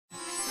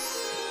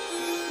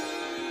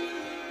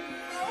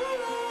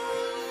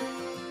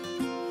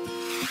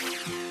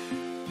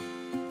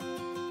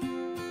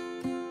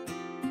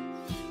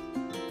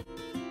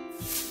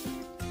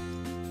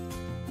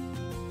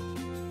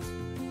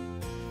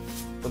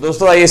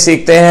दोस्तों आइए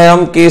सीखते हैं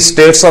हम कि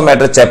स्टेट्स ऑफ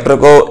मैटर चैप्टर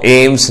को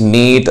एम्स,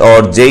 नीट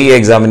और जेईई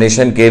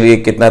एग्जामिनेशन के लिए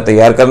कितना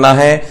तैयार करना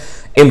है।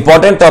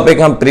 इंपॉर्टेंट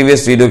टॉपिक हम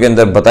प्रीवियस वीडियो के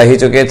अंदर बता ही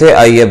चुके थे।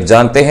 आइए अब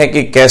जानते हैं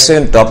कि कैसे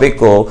इन टॉपिक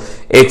को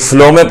एक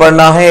फ्लो में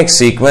पढ़ना है, एक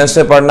सीक्वेंस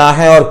में पढ़ना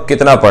है और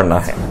कितना पढ़ना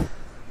है।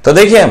 तो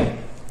देखिए हम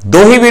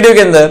दो ही वीडियो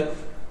के अंदर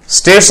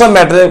स्टेट्स ऑफ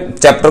मैटर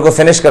चैप्टर को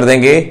फिनिश कर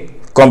देंगे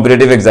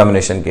कॉम्पिटिटिव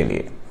एग्जामिनेशन के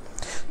लिए।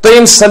 तो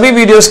इन सभी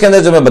वीडियोस के अंदर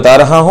जो मैं बता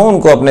रहा हूं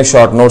उनको अपने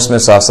शॉर्ट नोट्स में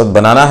साथ साथ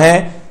बनाना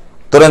है,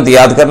 तुरंत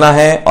याद करना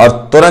है और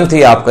तुरंत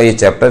ही आपका ये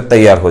चैप्टर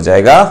तैयार हो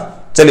जाएगा।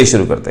 चलिए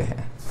शुरू करते हैं।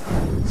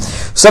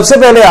 सबसे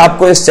पहले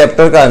आपको इस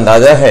चैप्टर का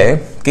अंदाजा है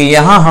कि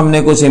यहां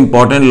हमने कुछ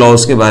इंपॉर्टेंट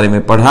लॉज के बारे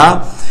में पढ़ा।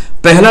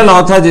 पहला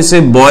लॉ था जिसे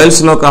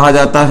बॉयल्स लॉ कहा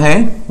जाता है,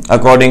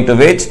 according to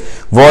which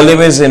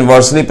volume is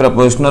inversely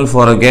proportional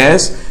for a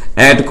gas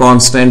at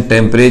constant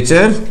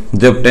temperature.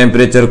 जब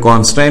टेम्परेचर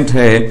कांस्टेंट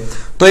है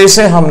तो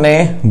इसे हमने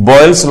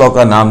बॉयल्स लॉ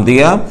का नाम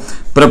दिया।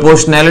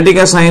 प्रोपोर्शनैलिटी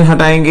का साइन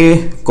हटाएंगे,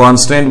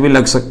 कांस्टेंट भी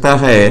लग सकता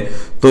है,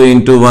 तो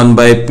into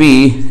 1/p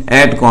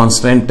at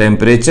constant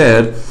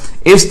temperature.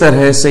 इस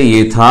तरह से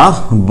ये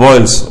था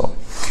बॉयल्स लॉ।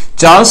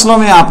 चार्ल्स लॉ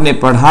में आपने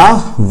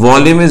पढ़ा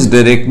volume is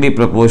directly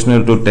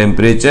proportional to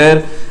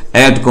temperature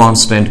at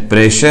constant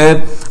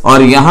pressure,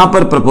 और यहां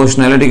पर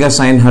प्रोपोर्शनैलिटी का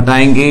साइन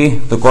हटाएंगे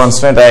तो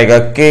कांस्टेंट आएगा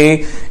k।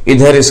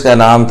 इधर इसका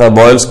नाम था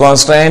बॉयल्स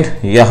कांस्टेंट,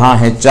 यहां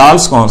है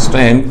Charles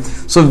constant.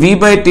 So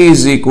v/t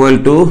is equal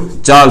to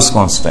Charles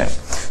constant.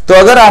 तो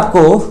अगर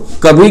आपको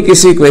कभी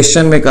किसी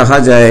क्वेश्चन में कहा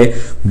जाए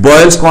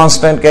बॉयल्स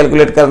कांस्टेंट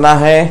कैलकुलेट करना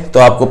है तो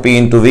आपको p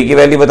इंटू वी की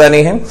वैल्यू बतानी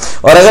है,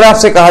 और अगर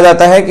आपसे कहा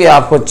जाता है कि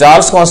आपको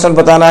चार्ल्स कांस्टेंट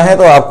बताना है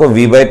तो आपको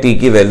v/t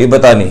की वैल्यू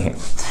बतानी है।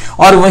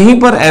 और वहीं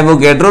पर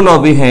एवोगैड्रो लॉ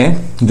भी है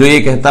जो ये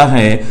कहता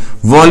है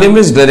volume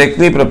is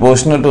directly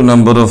proportional to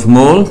number of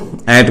mole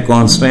at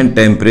constant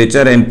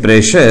temperature and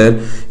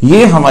pressure.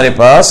 ये हमारे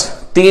पास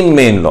तीन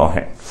मेन लॉ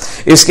हैं।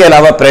 इसके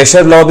अलावा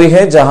प्रेशर लॉ भी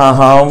है जहां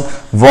हम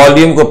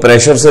वॉल्यूम को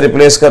प्रेशर से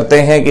रिप्लेस करते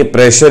हैं कि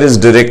pressure is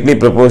directly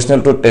proportional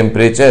to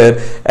temperature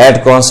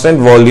at constant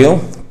volume,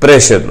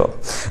 pressure law.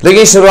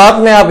 लेकिन शुरुआत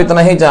में आप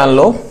इतना ही जान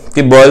लो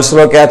कि बॉयल्स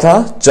लॉ क्या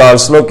था,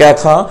 चार्ल्स लॉ क्या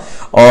था,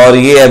 और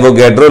ये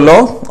एवोगैड्रो लॉ,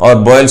 और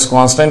बॉयल्स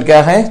कांस्टेंट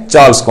क्या है,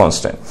 चार्ल्स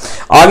कांस्टेंट।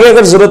 आगे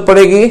अगर जरूरत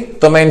पड़ेगी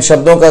तो मैं इन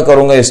शब्दों का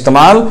करूंगा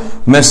इस्तेमाल।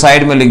 मैं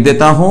साइड में लिख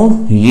देता हूं,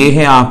 ये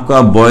है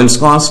आपका बॉयल्स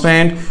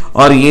कांस्टेंट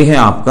और ये है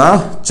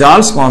आपका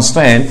चार्ल्स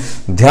कांस्टेंट।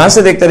 ध्यान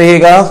से देखते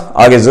रहिएगा,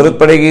 आगे जरूरत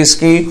पड़ेगी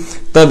इसकी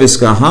तब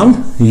इसका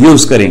हम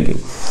यूज करेंगे।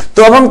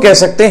 तो अब हम कह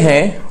सकते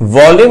हैं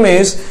volume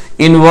is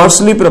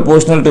inversely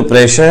proportional to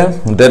pressure,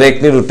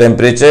 directly to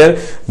temperature,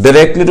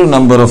 directly to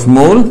number of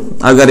mole.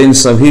 अगर इन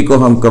सभी को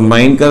हम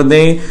कंबाइन कर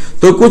दें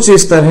तो कुछ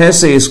इस तरह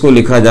से इसको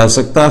लिखा जा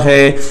सकता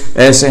है।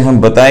 ऐसे हम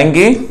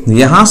बताएंगे,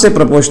 यहां से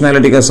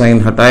प्रोपोर्शनैलिटी का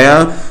साइन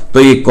हटाया तो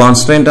ये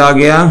कांस्टेंट आ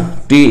गया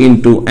T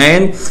इंटू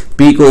एन,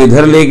 P को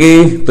इधर ले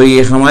गए तो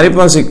ये हमारे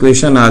पास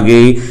इक्वेशन आ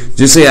गई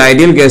जिसे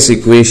ideal gas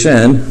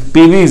equation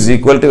PV is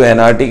equal to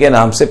nRT के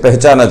नाम से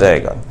पहचाना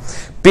जाएगा।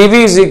 PV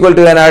is equal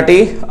to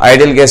nRT,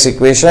 ideal gas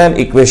equation,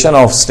 equation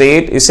of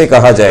state इसे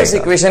कहा जाएगा। इस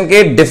इक्वेशन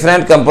के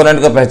डिफरेंट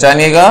कंपोनेंट को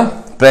पहचानिएगा,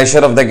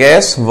 pressure of the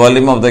gas,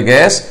 volume of the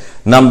gas,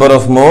 number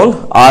of mole,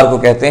 R को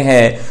कहते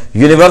हैं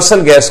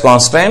universal gas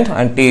constant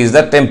and T is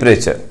the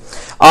temperature.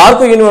 R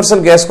को यूनिवर्सल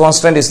गैस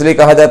कांस्टेंट इसलिए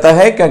कहा जाता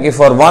है क्योंकि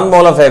for 1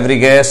 mole of every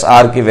gas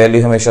R की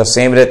वैल्यू हमेशा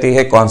सेम रहती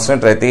है,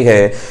 कांस्टेंट रहती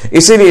है,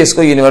 इसीलिए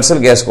इसको यूनिवर्सल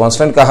गैस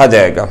कांस्टेंट कहा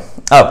जाएगा।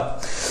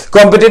 अब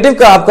कॉम्पिटिटिव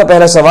का आपका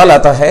पहला सवाल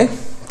आता है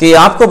कि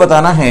आपको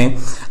बताना है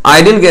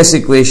ideal gas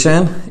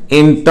equation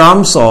in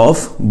terms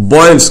of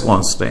boils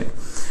constant.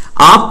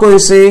 आपको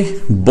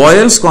इसे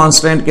बॉयल्स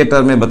कांस्टेंट के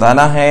टर्म में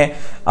बताना है,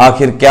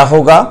 आखिर क्या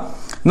होगा।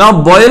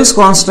 नाउ बॉयल्स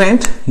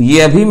कांस्टेंट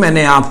ये अभी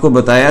मैंने आपको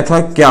बताया था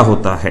क्या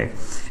होता है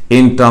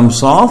in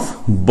terms of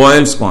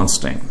boils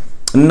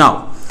constant. Now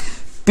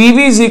PV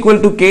is equal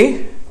to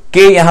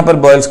K यहां पर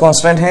बॉयल्स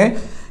कांस्टेंट है,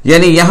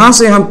 यानी यहां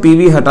से हम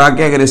PV हटा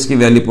के अगर इसकी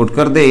वैल्यू पुट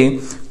कर दें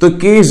तो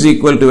K is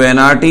equal to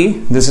nRT।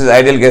 This is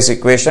ideal gas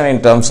equation in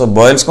terms of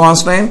boils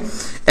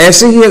constant.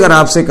 ऐसे ही अगर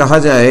आपसे कहा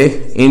जाए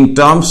in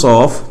terms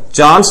of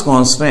Charles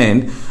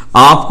constant,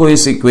 आपको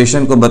इस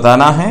इक्वेशन को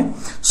बताना है।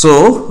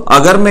 सो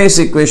अगर मैं इस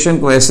इक्वेशन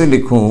को ऐसे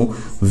लिखूं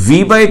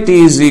v/t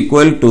is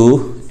equal to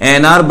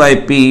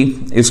nR/p,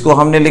 इसको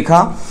हमने लिखा,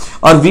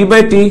 और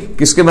v/t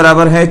किसके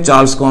बराबर है,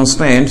 Charles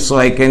constant. So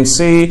I can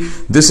say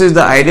this is the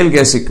ideal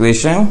gas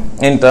equation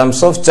in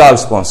terms of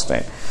Charles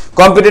constant.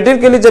 Competitive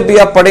के लिए जब भी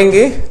आप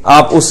पढ़ेंगे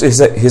आप उस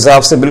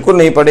हिसाब से बिल्कुल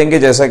नहीं पढ़ेंगे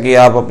जैसा कि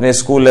आप अपने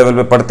स्कूल लेवल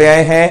पे पढ़ते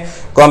आए हैं।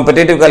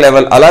 कॉम्पिटिटिव का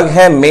लेवल अलग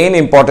है, मेन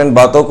इंपॉर्टेंट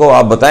बातों को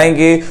आप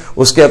बताएंगे,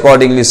 उसके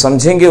अकॉर्डिंगली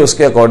समझेंगे,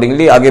 उसके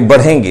अकॉर्डिंगली आगे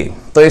बढ़ेंगे।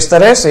 तो इस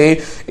तरह से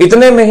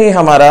इतने में ही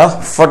हमारा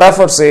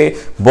फटाफट से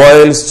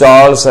boils,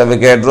 Charles,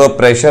 Avogadro,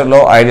 pressure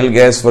law, ideal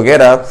gas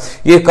वगैरह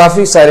ये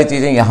काफी सारी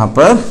चीजें यहां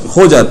पर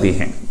हो जाती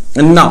हैं।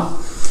 नाउ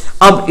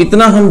अब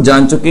इतना हम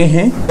जान चुके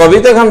हैं, तो अभी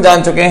तक हम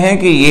जान चुके हैं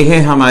कि ये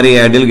है हमारी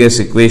आइडियल गैस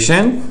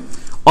इक्वेशन,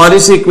 और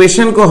इस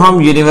इक्वेशन को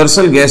हम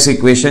यूनिवर्सल गैस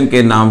इक्वेशन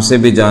के नाम से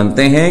भी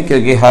जानते हैं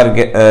क्योंकि हर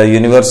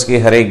यूनिवर्स की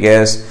हर एक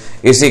गैस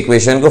इस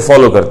इक्वेशन को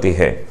फॉलो करती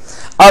है।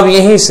 अब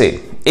यहीं से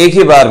एक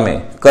ही बार में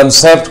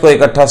कंसेप्ट को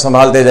इकट्ठा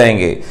संभालते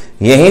जाएंगे,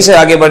 यहीं से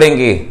आगे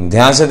बढ़ेंगे।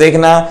 ध्यान से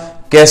देखना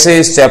कैसे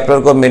इस चैप्टर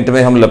को मिनट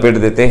में हम लपेट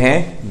देते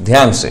हैं,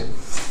 ध्यान से।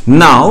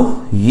 नाउ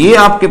ये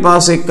आपके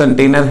पास एक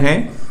कंटेनर है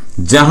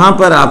जहां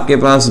पर आपके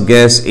पास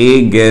गैस ए,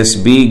 gas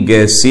B,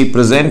 gas C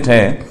present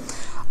है।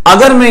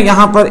 अगर मैं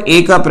यहां पर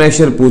ए का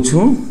प्रेशर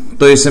पूछूं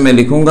तो इसे मैं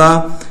लिखूंगा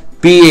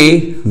PA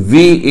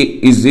V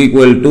is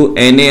equal to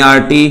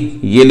NaRT,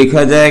 ये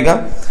लिखा जाएगा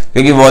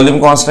क्योंकि वॉल्यूम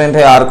कांस्टेंट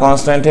है, R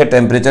कांस्टेंट है,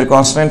 टेम्परेचर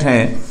कांस्टेंट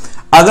है।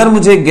 अगर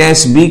मुझे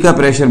गैस बी का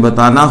प्रेशर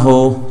बताना हो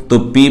तो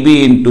PB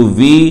इंटू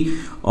V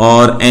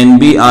और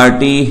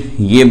NBRT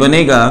ये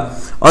बनेगा,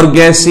 और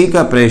गैस सी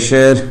का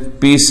pressure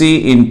PC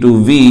into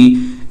V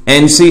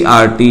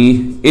NCRT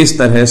इस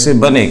तरह से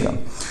बनेगा।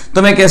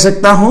 तो मैं कह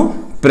सकता हूं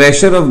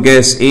pressure of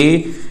gas A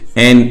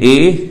NA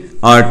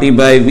RT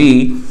V,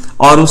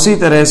 और उसी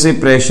तरह से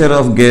pressure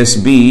of gas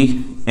B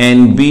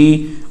NB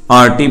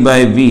RT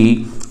V,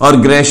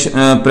 और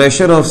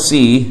pressure of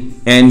C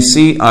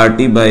NC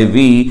RT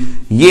V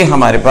ये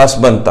हमारे पास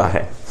बनता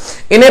है।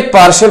 इन्हें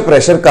पार्शियल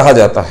प्रेशर कहा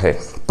जाता है।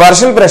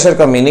 पार्शियल प्रेशर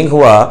का मीनिंग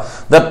हुआ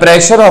the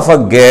pressure of a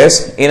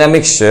gas in a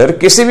mixture.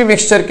 किसी भी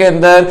मिक्सचर के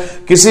अंदर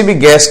किसी भी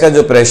गैस का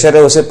जो प्रेशर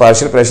है उसे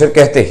पार्शियल प्रेशर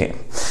कहते हैं।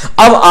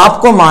 अब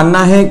आपको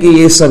मानना है कि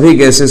ये सभी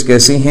गैसेस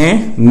कैसी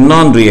हैं,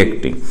 नॉन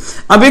रिएक्टिव।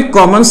 अब एक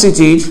कॉमन सी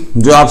चीज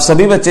जो आप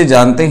सभी बच्चे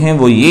जानते हैं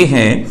वो ये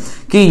है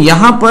कि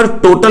यहां पर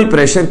टोटल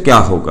प्रेशर क्या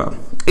होगा,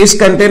 इस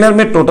कंटेनर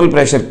में टोटल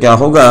प्रेशर क्या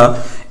होगा।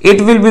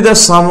 It will be the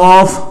some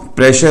of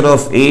pressure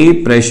of A,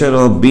 pressure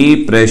of B,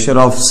 pressure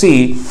of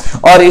सी,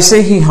 और इसे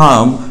ही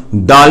हम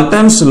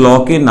डाल्टन्स लॉ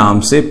के नाम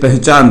से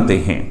पहचानते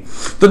हैं।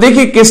 तो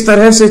देखिए किस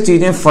तरह से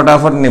चीजें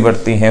फटाफट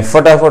निबटती हैं,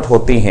 फटाफट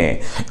होती हैं।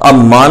 अब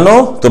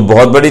मानो तो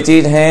बहुत बड़ी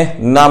चीज है,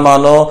 ना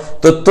मानो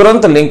तो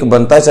तुरंत लिंक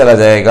बनता चला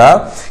जाएगा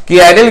कि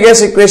आइडियल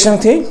गैस इक्वेशन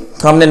थी,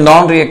 हमने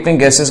नॉन रिएक्टिंग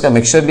गैसेस का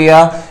मिक्सचर लिया,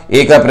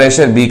 ए का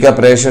प्रेशर, बी का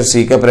प्रेशर,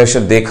 सी का प्रेशर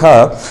देखा,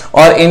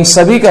 और इन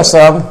सभी का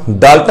सम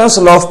Dalton's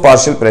law of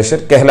partial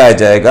pressure कहलाया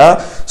जाएगा।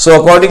 So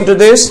according to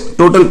this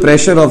total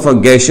pressure of a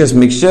gaseous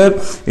mixture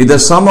is the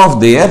some of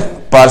their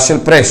partial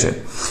pressure.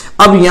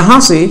 अब यहां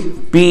से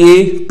PA,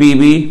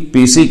 PB,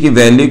 PC की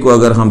वैल्यू को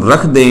अगर हम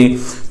रख दें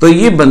तो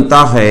ये बनता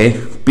है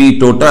P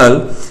total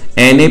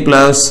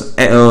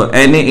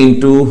Na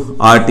into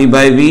RT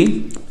by V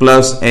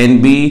plus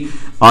NB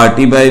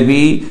RT by V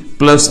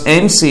plus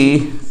NC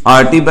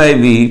RT by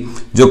V,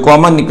 जो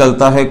कॉमन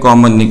निकलता है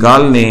कॉमन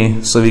निकाल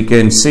लें। So we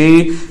can say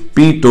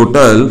P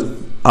total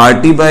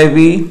RT by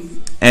V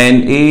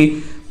Na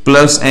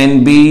plus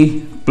NB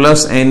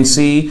plus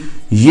NC,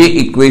 ये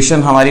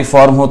equation हमारी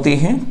form होती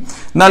है।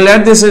 ना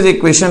let this is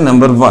equation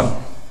number 1।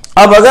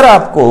 अब अगर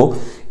आपको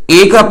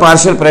ए का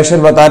पार्शियल प्रेशर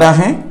बता रहा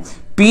है,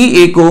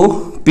 PA को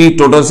P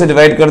टोटल से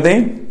डिवाइड कर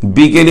दें,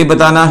 B के लिए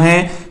बताना है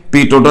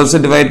P टोटल से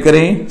डिवाइड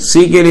करें,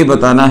 C के लिए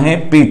बताना है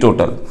P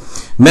टोटल।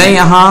 मैं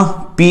यहां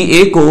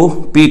PA को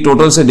P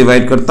टोटल से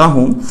डिवाइड करता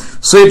हूं,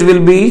 so it will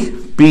be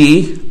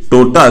P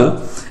total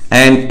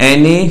and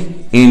Na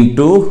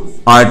into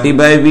RT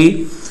by V,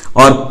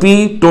 और P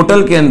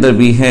टोटल के अंदर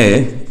भी है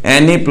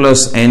Na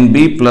plus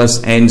NB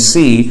plus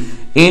NC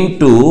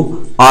into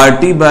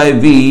RT by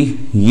V,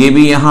 ये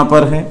भी यहां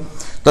पर है।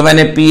 तो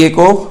मैंने PA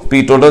को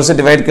P टोटल से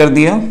डिवाइड कर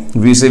दिया,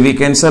 V से V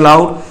कैंसल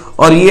आउट,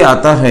 और ये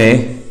आता है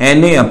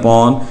Na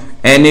upon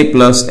Na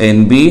plus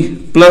NB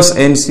plus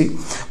NC।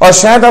 और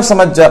शायद आप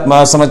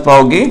समझ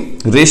पाओगे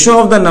ratio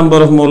of the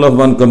number of mole of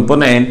one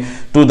component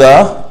to the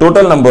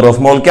total number of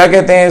mole, क्या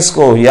कहते हैं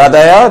इसको, याद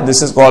आया,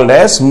 this is called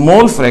as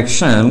mole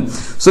fraction.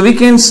 So we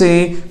can say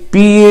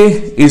PA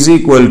is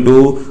equal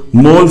to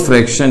mole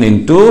fraction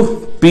into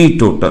P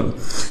total.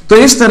 तो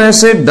इस तरह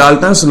से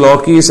डाल्टन्स लॉ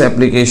की इस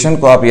एप्लीकेशन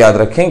को आप याद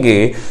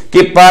रखेंगे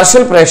कि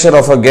partial pressure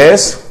of a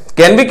gas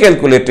can be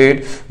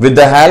calculated with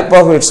the help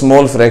of its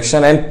mole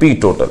fraction and P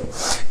total.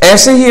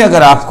 ऐसे ही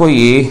अगर आपको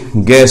ये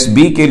गैस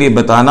B के लिए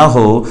बताना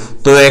हो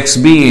तो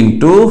XB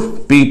इंटू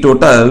P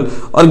टोटल,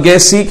 और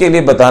गैस C के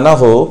लिए बताना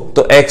हो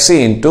तो XC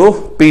इंटू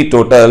P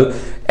टोटल।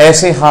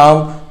 ऐसे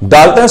हम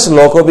डाल्टन्स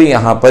लॉ को भी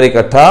यहां पर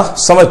इकट्ठा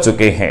समझ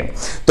चुके हैं।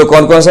 तो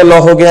कौन कौन सा लॉ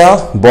हो गया,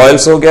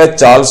 बॉयल्स हो गया,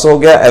 चार्ल्स हो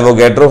गया,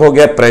 एवोगैड्रो हो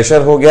गया,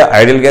 प्रेशर हो गया,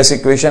 आइडियल गैस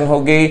इक्वेशन हो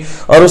गई,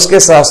 और उसके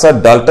साथ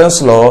साथ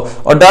डाल्टन्स लॉ।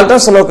 और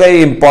डाल्टन्स लॉ का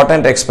ये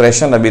इंपॉर्टेंट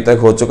एक्सप्रेशन अभी तक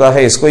हो चुका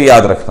है, इसको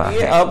याद रखना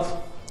है। अब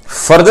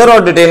फर्दर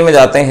और डिटेल में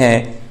जाते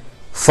हैं,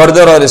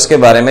 फर्दर और इसके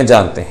बारे में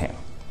जानते हैं।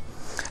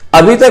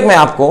 अभी तक मैं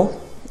आपको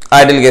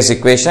ideal gas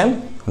equation,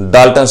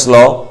 Dalton's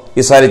law,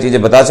 ये सारी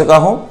चीजें बता चुका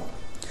हूं।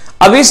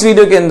 अभी इस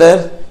वीडियो के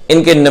अंदर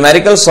इनके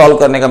न्यूमेरिकल सॉल्व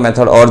करने का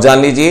मेथड और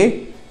जान लीजिए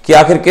कि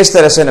आखिर किस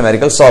तरह से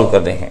न्यूमेरिकल सॉल्व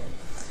करते हैं।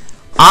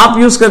 आप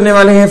यूज करने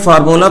वाले हैं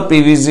formula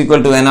PV is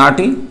equal to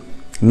NRT,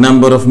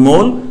 number of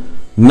mole.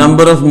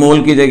 Number of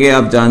mole की जगह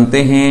आप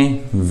जानते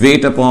हैं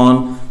weight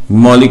upon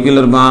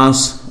molecular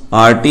mass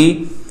RT।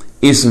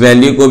 इस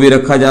वैल्यू को भी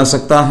रखा जा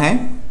सकता है।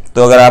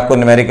 तो अगर आपको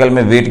न्यूमेरिकल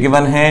में वेट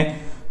गिवन है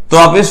तो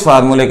आप इस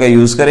फार्मूले का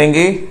यूज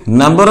करेंगे।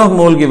 नंबर ऑफ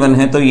मोल गिवन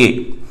है तो ये,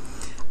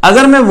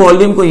 अगर मैं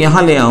वॉल्यूम को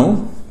यहां ले आऊं,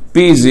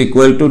 P is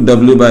equal to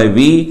W by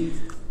V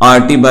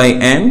RT by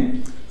M,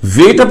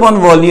 weight upon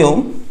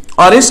volume,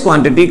 और इस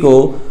क्वांटिटी को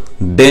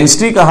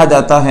डेंसिटी कहा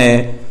जाता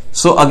है।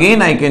 So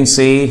again I can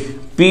say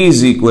P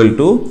is equal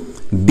to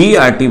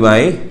dRT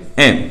by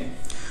m।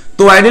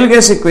 तो आइडियल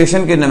गैस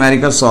इक्वेशन के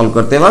न्यूमेरिकल सॉल्व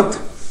करते वक्त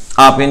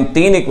आप इन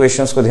तीन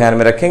इक्वेशंस को ध्यान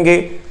में रखेंगे।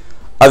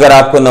 अगर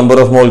आपको नंबर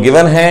ऑफ मोल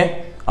गिवन है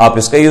आप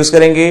इसका यूज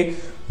करेंगे,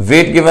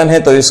 वेट गिवन है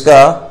तो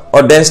इसका,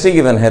 और डेंसिटी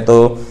गिवन है तो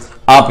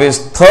आप इस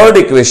थर्ड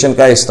इक्वेशन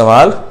का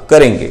इस्तेमाल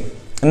करेंगे।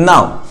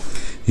 नाउ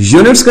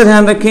यूनिट्स का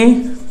ध्यान रखें,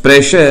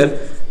 pressure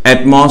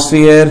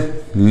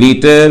atmosphere,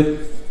 litre,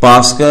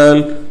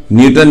 pascal,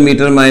 Newton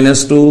metre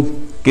 -2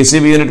 किसी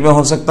भी यूनिट में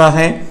हो सकता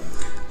है।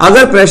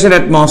 अगर प्रेशर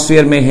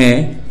एटमॉस्फेयर में है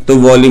तो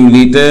वॉल्यूम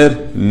लीटर,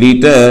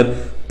 लीटर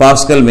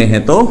पास्कल में है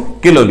तो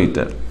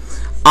किलोलीटर।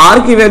 आर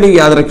की वैल्यू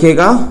याद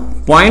रखिएगा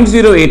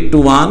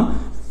 0.0821,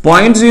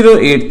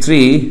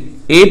 0.083,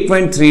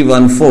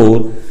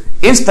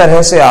 8.314। इस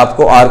तरह से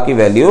आपको आर की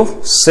वैल्यू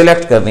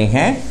सिलेक्ट करनी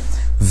है।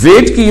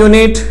 वेट की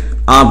यूनिट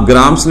आप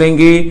ग्राम्स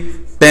लेंगे,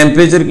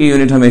 टेम्परेचर की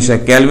यूनिट हमेशा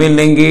केल्विन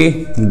लेंगे,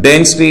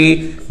 डेंसिटी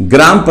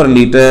ग्राम पर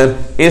लीटर,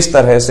 इस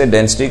तरह से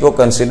डेंसिटी को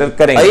कंसीडर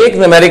करेंगे। एक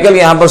न्यूमेरिकल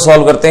यहां पर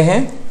सॉल्व करते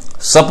हैं।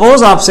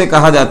 सपोज आपसे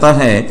कहा जाता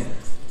है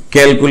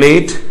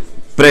calculate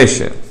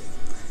pressure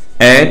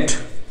at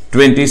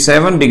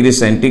 27 degree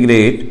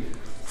centigrade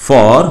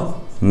for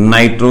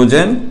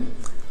nitrogen,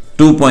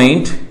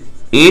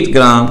 2.8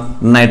 gram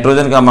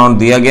nitrogen का अमाउंट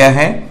दिया गया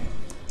है।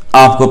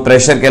 आपको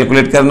प्रेशर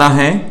कैलकुलेट करना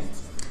है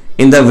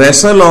in the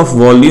vessel of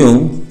volume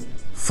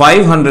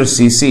 500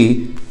 CC,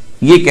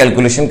 ये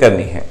कैलकुलेशन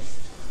करनी है।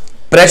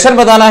 प्रेशर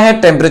बताना है,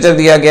 टेम्परेचर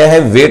दिया गया है,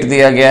 वेट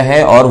दिया गया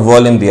है और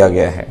वॉल्यूम दिया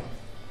गया है।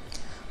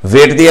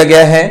 वेट दिया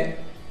गया है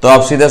तो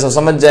आप सीधा सा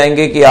समझ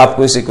जाएंगे कि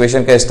आपको इस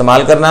इक्वेशन का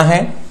इस्तेमाल करना है।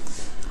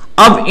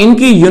 अब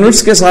इनकी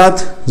यूनिट्स के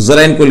साथ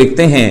जरा इनको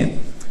लिखते हैं।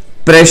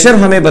 प्रेशर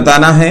हमें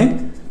बताना है,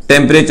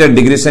 टेम्परेचर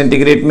डिग्री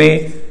सेंटीग्रेड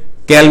में,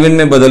 केल्विन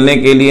में बदलने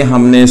के लिए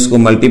हमने इसको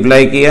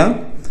मल्टीप्लाई किया।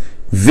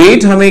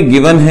 वेट हमें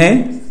गिवन है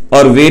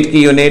और वेट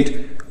की यूनिट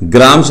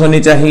ग्राम्स होनी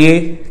चाहिए,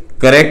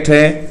 करेक्ट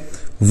है।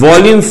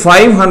 वॉल्यूम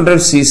 500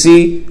 सीसी,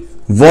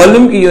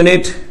 वॉल्यूम की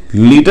यूनिट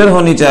लीटर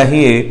होनी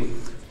चाहिए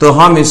तो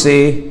हम इसे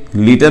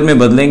लीटर में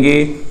बदलेंगे,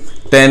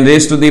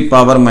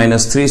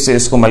 10⁻³ से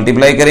इसको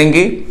मल्टीप्लाई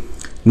करेंगे।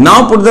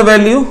 Now put the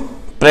value.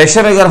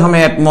 Pressure अगर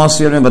हमें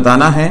एटमॉस्फेयर में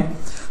बताना है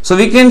so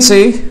we can say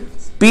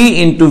P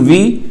into V,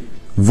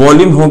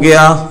 volume हो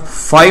गया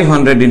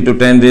 500 इंटू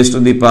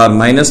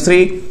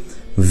 10⁻³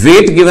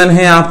 वेट गिवन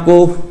है आपको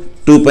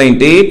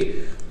 2.8,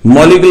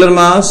 मॉलिक्यूलर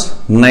मास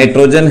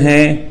नाइट्रोजन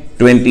है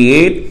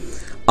 28,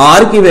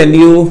 आर की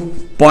वैल्यू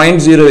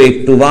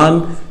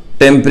 0.0821,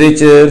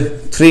 टेम्परेचर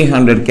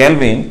 300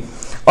 केल्विन,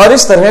 और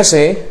इस तरह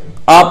से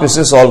आप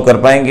इसे सॉल्व कर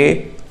पाएंगे,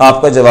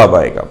 आपका जवाब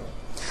आएगा।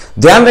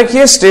 ध्यान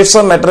रखिए स्टेट्स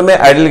ऑफ मैटर में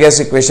आइडियल गैस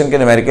इक्वेशन के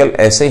न्यूमेरिकल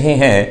ऐसे ही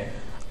हैं।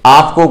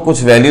 आपको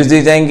कुछ वैल्यूज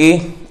दी जाएंगी,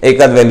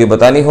 एक आध वैल्यू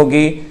बतानी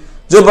होगी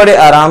जो बड़े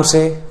आराम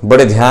से,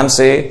 बड़े ध्यान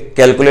से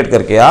कैलकुलेट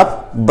करके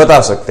आप बता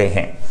सकते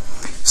हैं।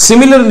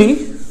 सिमिलरली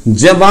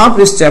जब आप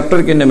इस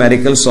चैप्टर के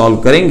न्यूमेरिकल सॉल्व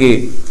करेंगे,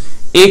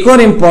 एक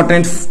और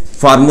इंपॉर्टेंट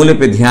फार्मूले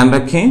पे ध्यान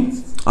रखें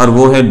और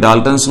वो है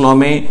डाल्टन्स लॉ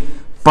में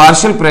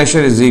partial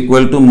pressure is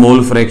equal to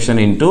mole fraction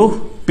into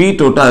P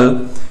total.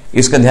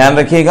 इसका ध्यान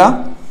रखिएगा,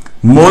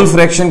 मोल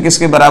फ्रैक्शन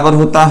किसके बराबर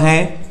होता है?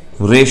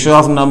 Ratio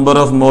of number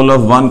of mole of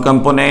one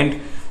component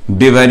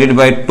divided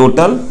by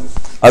total.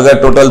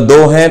 अगर टोटल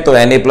 2 है तो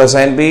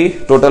Na+Nb,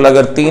 टोटल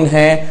अगर 3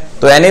 है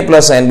तो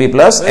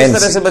Na+Nb+Nc। इस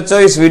तरह से बच्चों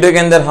इस वीडियो के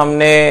अंदर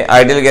हमने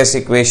आइडियल गैस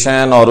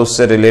इक्वेशन और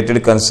उससे रिलेटेड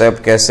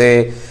कंसेप्ट कैसे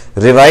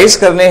रिवाइज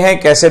करने हैं,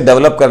 कैसे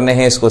डेवलप करने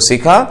हैं, इसको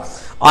सीखा।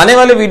 आने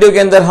वाले वीडियो के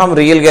अंदर हम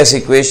रियल गैस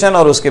इक्वेशन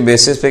और उसके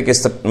बेसिस पे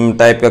किस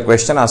टाइप का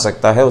क्वेश्चन आ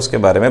सकता है उसके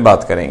बारे में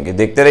बात करेंगे।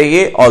 देखते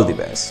रहिए, ऑल द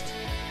बेस्ट।